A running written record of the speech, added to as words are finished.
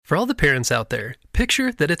For all the parents out there,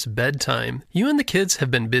 picture that it's bedtime. You and the kids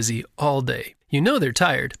have been busy all day. You know they're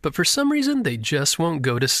tired, but for some reason they just won't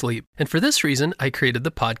go to sleep. And for this reason, I created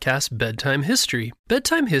the podcast Bedtime History.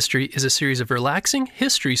 Bedtime History is a series of relaxing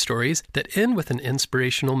history stories that end with an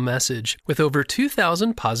inspirational message. With over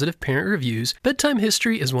 2,000 positive parent reviews, Bedtime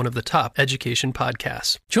History is one of the top education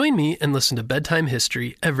podcasts. Join me and listen to Bedtime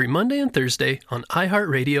History every Monday and Thursday on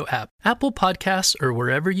iHeartRadio app, Apple Podcasts, or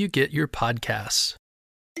wherever you get your podcasts.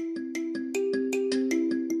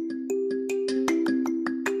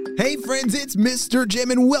 Hey friends, it's Mr.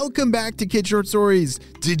 Jim and welcome back to Kid Short Stories.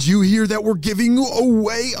 Did you hear that we're giving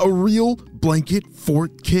away a real blanket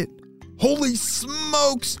fort kit? Holy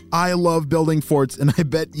smokes! I love building forts and I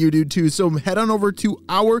bet you do too. So head on over to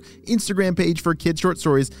our Instagram page for Kid Short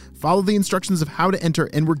Stories. Follow the instructions of how to enter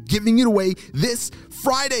and we're giving it away this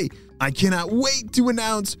Friday. I cannot wait to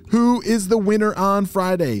announce who is the winner on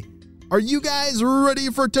Friday. Are you guys ready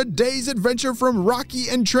for today's adventure from Rocky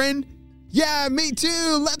and Tren? Yeah, me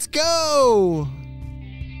too. Let's go.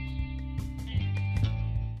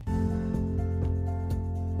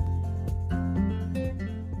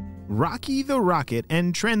 Rocky the Rocket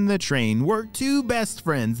and Tren the Train were two best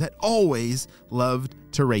friends that always loved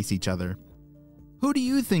to race each other. Who do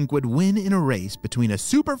you think would win in a race between a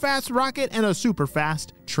super fast rocket and a super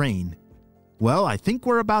fast train? Well, I think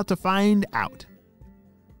we're about to find out.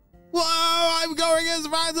 Whoa, I'm going as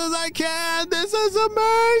fast as I can! This is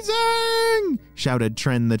amazing! Shouted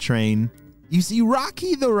Tren the Train. You see,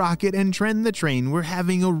 Rocky the Rocket and Tren the Train were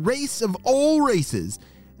having a race of all races.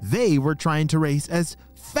 They were trying to race as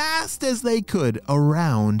fast as they could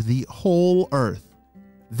around the whole Earth.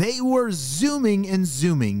 They were zooming and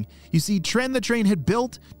zooming. You see, Tren the Train had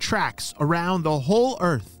built tracks around the whole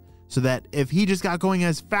Earth so that if he just got going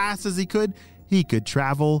as fast as he could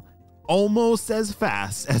travel almost as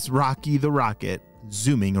fast as Rocky the Rocket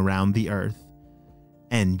zooming around the Earth.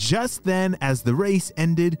 And just then, as the race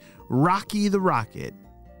ended, Rocky the Rocket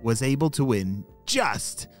was able to win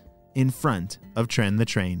just in front of Tren the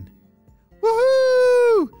Train.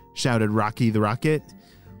 Woohoo! Shouted Rocky the Rocket.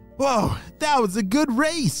 Whoa, that was a good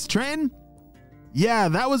race, Tren. Yeah,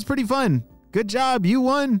 that was pretty fun. Good job, you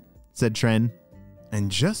won, said Tren.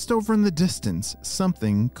 And just over in the distance,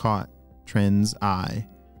 something caught Tren's eye.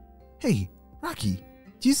 Hey, Rocky,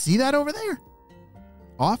 do you see that over there?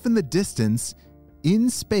 Off in the distance, in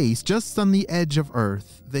space, just on the edge of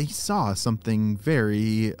Earth, they saw something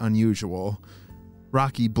very unusual.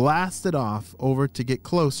 Rocky blasted off over to get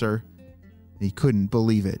closer. He couldn't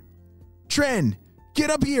believe it. Tren, get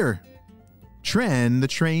up here! Tren, the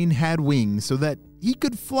train, had wings so that he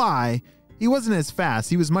could fly. He wasn't as fast.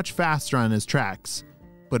 He was much faster on his tracks.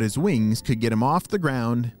 But his wings could get him off the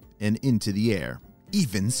ground and into the air.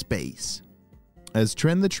 Even space. As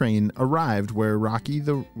Tren the Train arrived where Rocky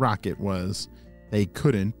the Rocket was, they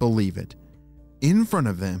couldn't believe it. In front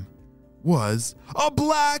of them was a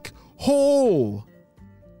black hole.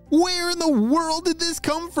 Where in the world did this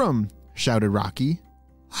come from? Shouted Rocky.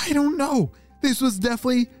 I don't know. This was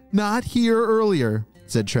definitely not here earlier,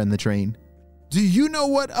 said Tren the Train. Do you know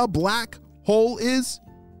what a black hole is?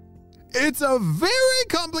 It's a very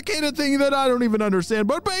complicated thing that I don't even understand,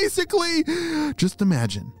 but basically, just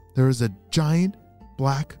imagine there is a giant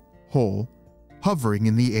black hole hovering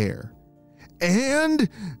in the air, and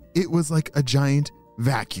it was like a giant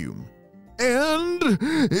vacuum, and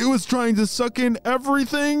it was trying to suck in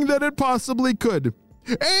everything that it possibly could,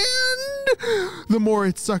 and the more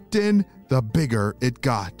it sucked in, the bigger it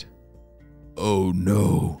got. Oh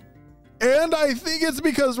no. And I think it's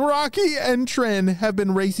because Rocky and Tren have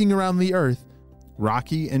been racing around the Earth.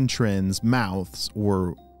 Rocky and Tren's mouths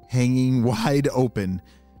were hanging wide open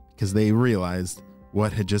because they realized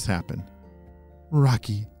what had just happened.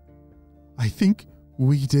 Rocky, I think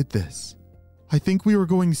we did this. I think we were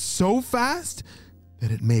going so fast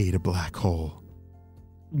that it made a black hole.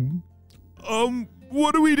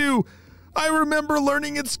 What do we do? I remember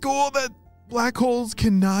learning in school that black holes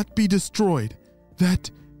cannot be destroyed.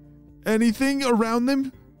 That anything around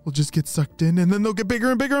them will just get sucked in and then they'll get bigger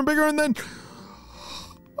and bigger and bigger and then,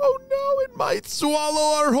 oh no, it might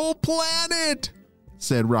swallow our whole planet,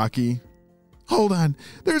 said Rocky. Hold on,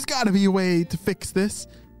 there's gotta be a way to fix this,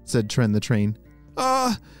 said Tren the Train.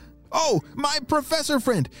 My professor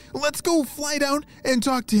friend, let's go fly down and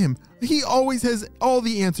talk to him. He always has all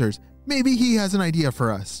the answers. Maybe he has an idea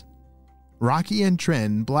for us. Rocky and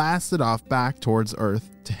Tren blasted off back towards Earth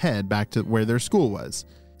to head back to where their school was.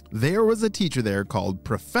 There was a teacher there called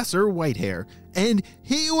Professor Whitehair, and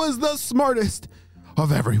he was the smartest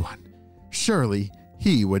of everyone. Surely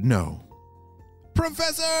he would know.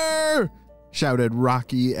 Professor! shouted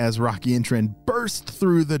Rocky as Rocky and Tren burst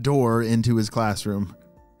through the door into his classroom.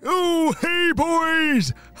 Oh, hey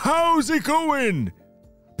boys! How's it going?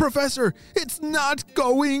 Professor, it's not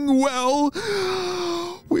going well.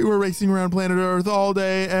 We were racing around planet Earth all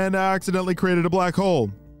day and accidentally created a black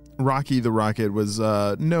hole. Rocky the Rocket was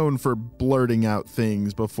known for blurting out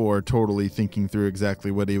things before totally thinking through exactly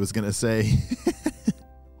what he was going to say.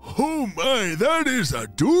 Oh my, that is a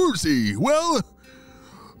doozy. Well,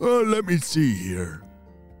 let me see here.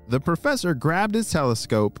 The professor grabbed his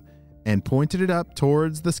telescope and pointed it up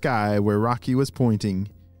towards the sky where Rocky was pointing,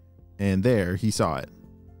 and there he saw it.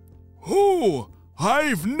 Oh,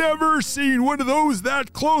 I've never seen one of those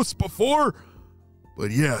that close before. But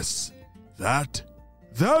yes, that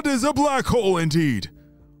is a black hole indeed.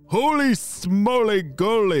 Holy smoly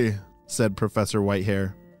goly, said Professor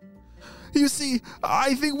Whitehair. You see,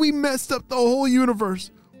 I think we messed up the whole universe.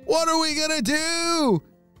 What are we gonna do?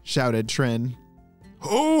 Shouted Tren.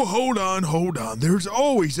 Oh, hold on. There's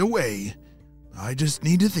always a way. I just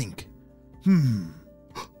need to think.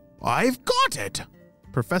 I've got it.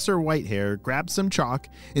 Professor Whitehair grabbed some chalk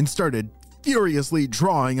and started furiously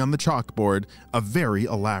drawing on the chalkboard a very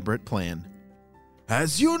elaborate plan.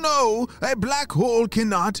 As you know, a black hole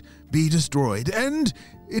cannot be destroyed, and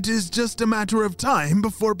it is just a matter of time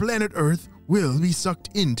before planet Earth will be sucked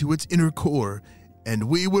into its inner core, and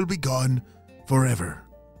we will be gone forever.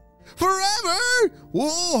 Forever?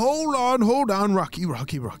 Oh, hold on, Rocky.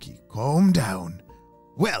 Calm down.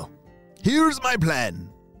 Well, here's my plan.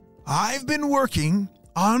 I've been working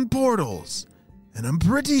on portals, and I'm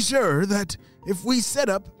pretty sure that if we set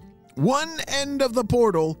up one end of the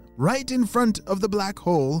portal right in front of the black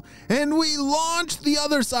hole, and we launch the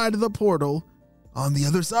other side of the portal on the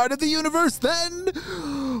other side of the universe,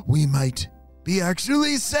 then we might be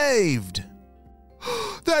actually saved.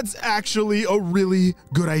 That's actually a really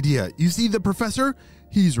good idea. You see, the professor,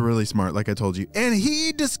 he's really smart, like I told you, and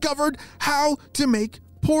he discovered how to make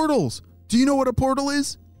portals. Do you know what a portal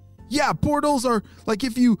is? Yeah, portals are like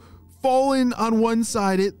if you fall in on one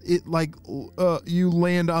side, it like you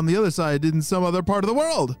land on the other side in some other part of the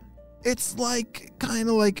world. It's like kind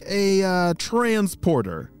of like a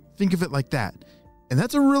transporter. Think of it like that. And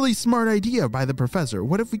that's a really smart idea by the professor.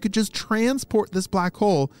 What if we could just transport this black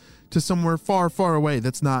hole to somewhere far, far away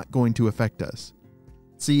that's not going to affect us?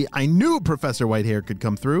 See, I knew Professor Whitehair could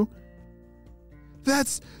come through.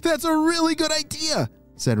 That's a really good idea,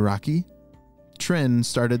 said Rocky. Tren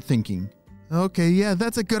started thinking. Okay, yeah,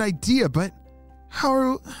 that's a good idea, but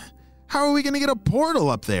how are we going to get a portal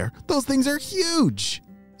up there? Those things are huge,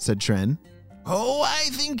 said Tren. Oh, I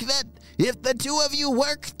think that if the two of you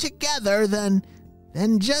work together, then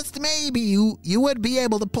just maybe you would be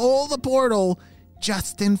able to pull the portal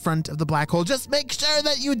just in front of the black hole. Just make sure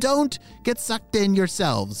that you don't get sucked in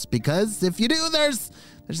yourselves, because if you do, there's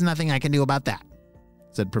nothing I can do about that,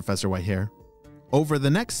 said Professor Whitehair. Over the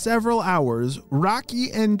next several hours,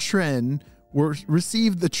 Rocky and Tren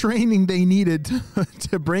received the training they needed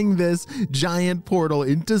to bring this giant portal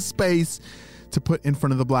into space to put in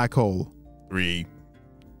front of the black hole. 3,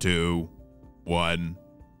 2, 1.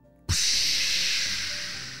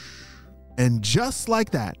 And just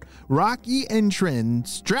like that, Rocky and Tren,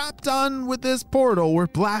 strapped on with this portal, were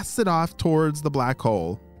blasted off towards the black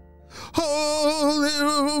hole.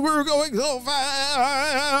 Oh, we're going so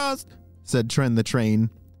fast, said Tren the train.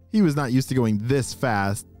 He was not used to going this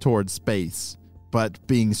fast towards space, but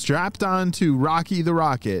being strapped on to Rocky the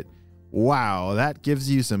Rocket, wow, that gives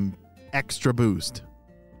you some extra boost.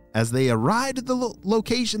 As they arrived at the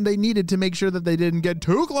location they needed to make sure that they didn't get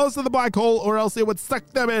too close to the black hole or else it would suck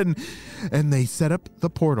them in, and they set up the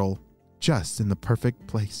portal just in the perfect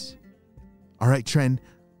place. All right, Tren,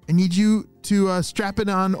 I need you to strap it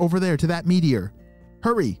on over there to that meteor.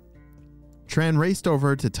 Hurry. Tren raced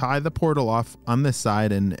over to tie the portal off on this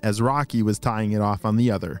side, and as Rocky was tying it off on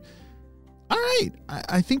the other. All right,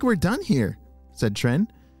 I think we're done here, said Tren.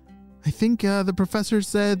 I think the professor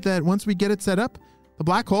said that once we get it set up, the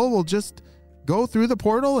black hole will just go through the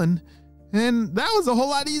portal, and that was a whole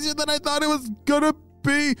lot easier than I thought it was gonna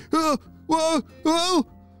be. Whoa,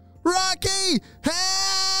 Rocky,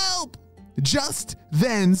 help! Just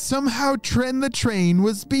then, somehow Tren the train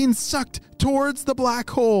was being sucked towards the black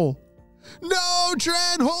hole. No,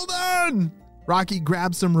 Tren, hold on! Rocky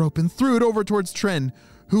grabbed some rope and threw it over towards Tren,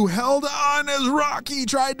 who held on as Rocky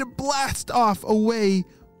tried to blast off away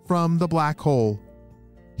from the black hole.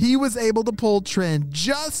 He was able to pull Tren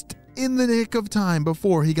just in the nick of time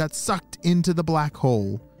before he got sucked into the black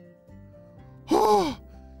hole. Oh,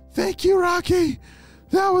 thank you, Rocky.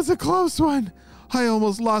 That was a close one. I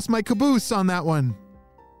almost lost my caboose on that one.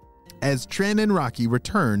 As Tren and Rocky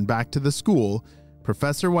returned back to the school,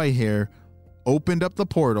 Professor Whitehair opened up the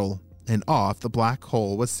portal and off the black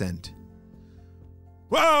hole was sent.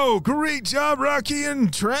 Wow, great job, Rocky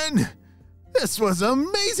and Tren. This was an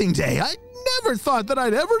amazing day. I never thought that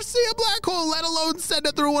I'd ever see a black hole, let alone send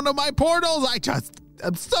it through one of my portals.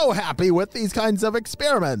 I'm so happy with these kinds of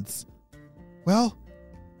experiments. Well,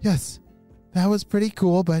 yes, that was pretty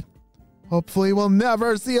cool, but hopefully we'll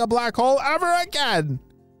never see a black hole ever again,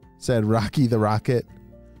 said Rocky the Rocket.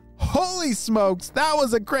 Holy smokes, that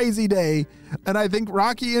was a crazy day, and I think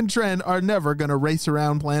Rocky and Tren are never going to race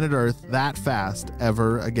around planet Earth that fast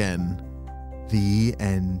ever again. The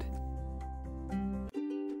end.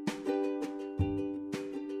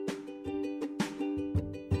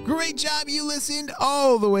 Great job, you listened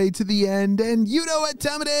all the way to the end, and you know what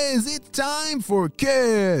time it is. It's time for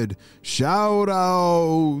Kid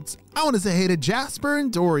Shoutouts. I want to say hey to Jasper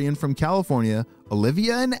and Dorian from California,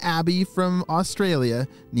 Olivia and Abby from Australia,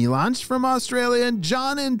 Neelansh from Australia, and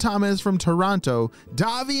John and Thomas from Toronto,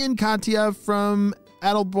 Davi and Katya from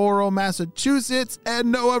Attleboro, Massachusetts,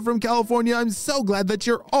 and Noah from California. I'm so glad that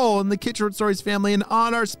you're all in the Kid Short Stories family and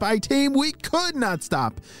on our spy team. We could not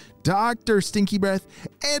stop Dr. Stinky Breath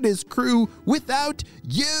and his crew without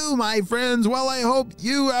you, my friends. Well, I hope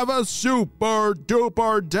you have a super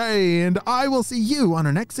duper day, and I will see you on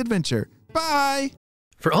our next adventure. Bye!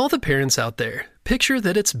 For all the parents out there, picture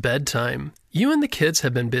that it's bedtime. You and the kids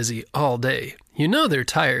have been busy all day. You know they're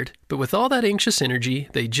tired, but with all that anxious energy,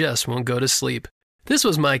 they just won't go to sleep. This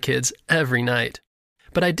was my kids every night.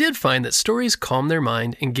 But I did find that stories calmed their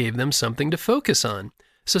mind and gave them something to focus on.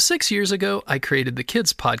 So 6 years ago, I created the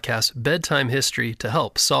kids' podcast, Bedtime History, to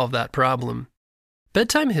help solve that problem.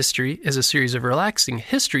 Bedtime History is a series of relaxing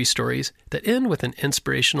history stories that end with an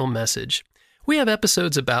inspirational message. We have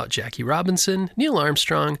episodes about Jackie Robinson, Neil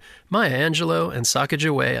Armstrong, Maya Angelou, and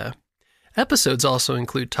Sacagawea. Episodes also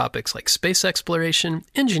include topics like space exploration,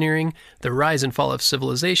 engineering, the rise and fall of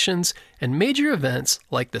civilizations, and major events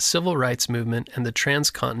like the Civil Rights Movement and the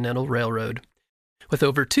Transcontinental Railroad. With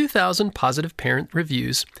over 2,000 positive parent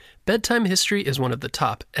reviews, Bedtime History is one of the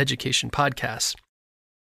top education podcasts.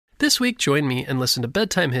 This week, join me and listen to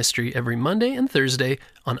Bedtime History every Monday and Thursday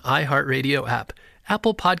on iHeartRadio app,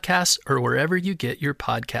 Apple Podcasts, or wherever you get your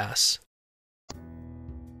podcasts.